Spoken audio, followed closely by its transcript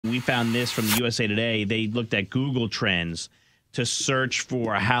We found this from the USA Today. They looked at Google Trends to search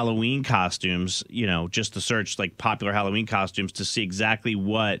for Halloween costumes, just to search like popular Halloween costumes to see exactly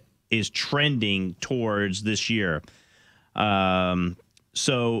what is trending towards this year.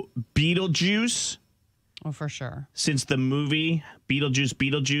 So Beetlejuice. Oh, for sure. Since the movie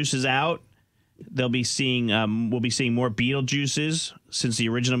Beetlejuice is out, we'll be seeing more Beetlejuices since the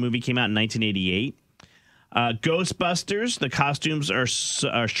original movie came out in 1988. Ghostbusters, the costumes are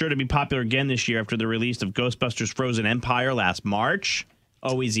sure to be popular again this year after the release of Ghostbusters Frozen Empire last March.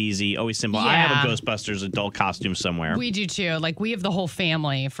 Always easy, always simple. Yeah. I have a Ghostbusters adult costume somewhere. We do too. Like, we have the whole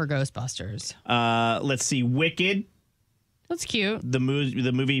family for Ghostbusters. Let's see, Wicked. That's cute. The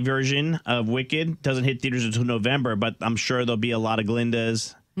movie version of Wicked doesn't hit theaters until November, but I'm sure there'll be a lot of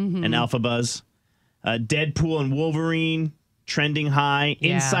Glindas and Alphabas. Deadpool and Wolverine. Trending high.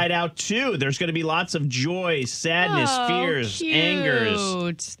 Yeah. Inside Out 2. There's going to be lots of joy, sadness, fears, cute.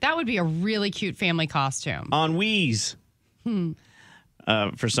 angers. That would be a really cute family costume. Ennuis.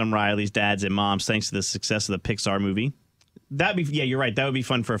 For some Riley's dads and moms, thanks to the success of the Pixar movie. You're right. That would be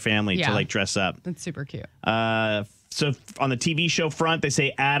fun for a family to like dress up. That's super cute. So on the TV show front, they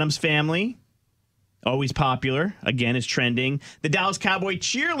say Addams Family. Always popular. Again, is trending. The Dallas Cowboy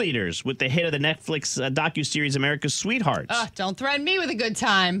cheerleaders with the hit of the Netflix docuseries America's Sweethearts. Don't threaten me with a good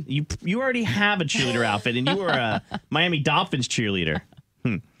time. You already have a cheerleader outfit, and you were a Miami Dolphins cheerleader.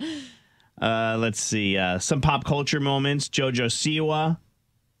 Let's see. Some pop culture moments. JoJo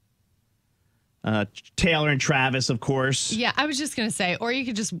Siwa. Taylor and Travis, of course. Yeah, I was just going to say, or you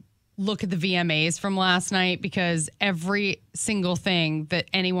could just look at the VMAs from last night, because every single thing that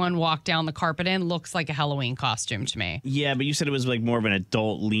anyone walked down the carpet in looks like a Halloween costume to me. Yeah, but you said it was like more of an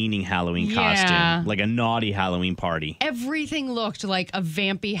adult-leaning Halloween costume, like a naughty Halloween party. Everything looked like a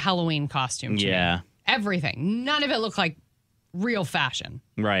vampy Halloween costume to me. Everything. None of it looked like real fashion.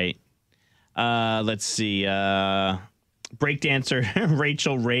 Right. Let's see. Breakdancer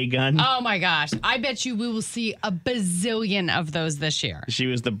Rachel Raygun. Oh my gosh. I bet you we will see a bazillion of those this year. She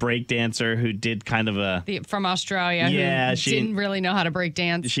was the breakdancer who did kind of from Australia. Yeah, who she didn't really know how to break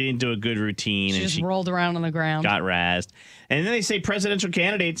dance. She didn't do a good routine. She just rolled around on the ground. Got razzed. And then they say presidential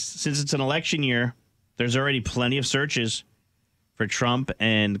candidates, since it's an election year, there's already plenty of searches for Trump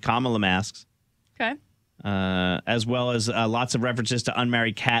and Kamala masks. Okay. As well as lots of references to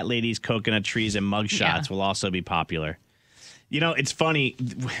unmarried cat ladies, coconut trees, and mugshots will also be popular. It's funny.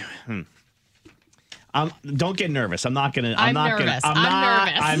 Don't get nervous. I'm not going to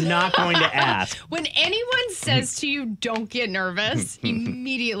ask. When anyone says to you, don't get nervous,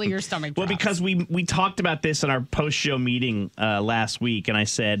 immediately your stomach drops. Well, because we talked about this in our post-show meeting last week, and I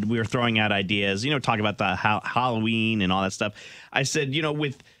said we were throwing out ideas, talking about the Halloween and all that stuff. I said,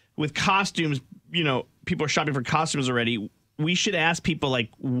 with costumes, people are shopping for costumes already. We should ask people like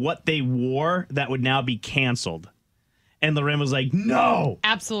what they wore that would now be canceled. And Loren was like, no.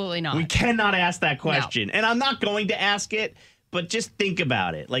 Absolutely not. We cannot ask that question. No. And I'm not going to ask it, but just think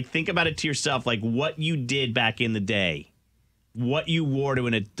about it. Like, think about it to yourself, like what you did back in the day. What you wore to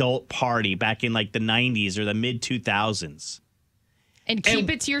an adult party back in like the 90s or the mid-2000s. And keep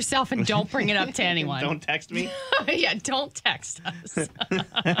it to yourself and don't bring it up to anyone. Don't text me? Yeah, don't text us.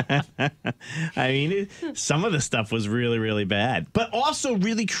 I mean, some of the stuff was really, really bad, but also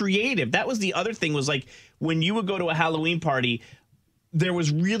really creative. That was the other thing, was like when you would go to a Halloween party, there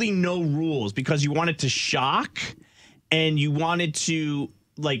was really no rules because you wanted to shock and you wanted to,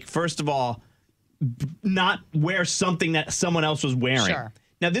 like, first of all, not wear something that someone else was wearing. Sure.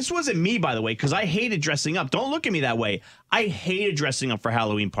 Now, this wasn't me, by the way, because I hated dressing up. Don't look at me that way. I hated dressing up for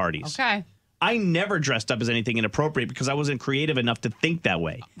Halloween parties. Okay. I never dressed up as anything inappropriate because I wasn't creative enough to think that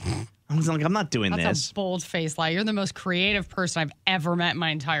way. I was like, I'm not doing this. That's a bold-faced lie. You're the most creative person I've ever met in my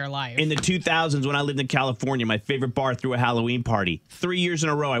entire life. In the 2000s, when I lived in California, my favorite bar threw a Halloween party. 3 years in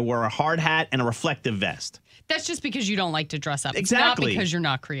a row, I wore a hard hat and a reflective vest. That's just because you don't like to dress up. Exactly. It's not because you're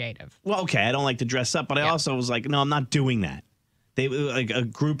not creative. Well, okay, I don't like to dress up, but I also was like, no, I'm not doing that. They like a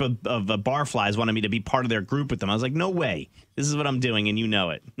group of barflies wanted me to be part of their group with them. I was like, no way. This is what I'm doing, and you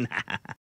know it.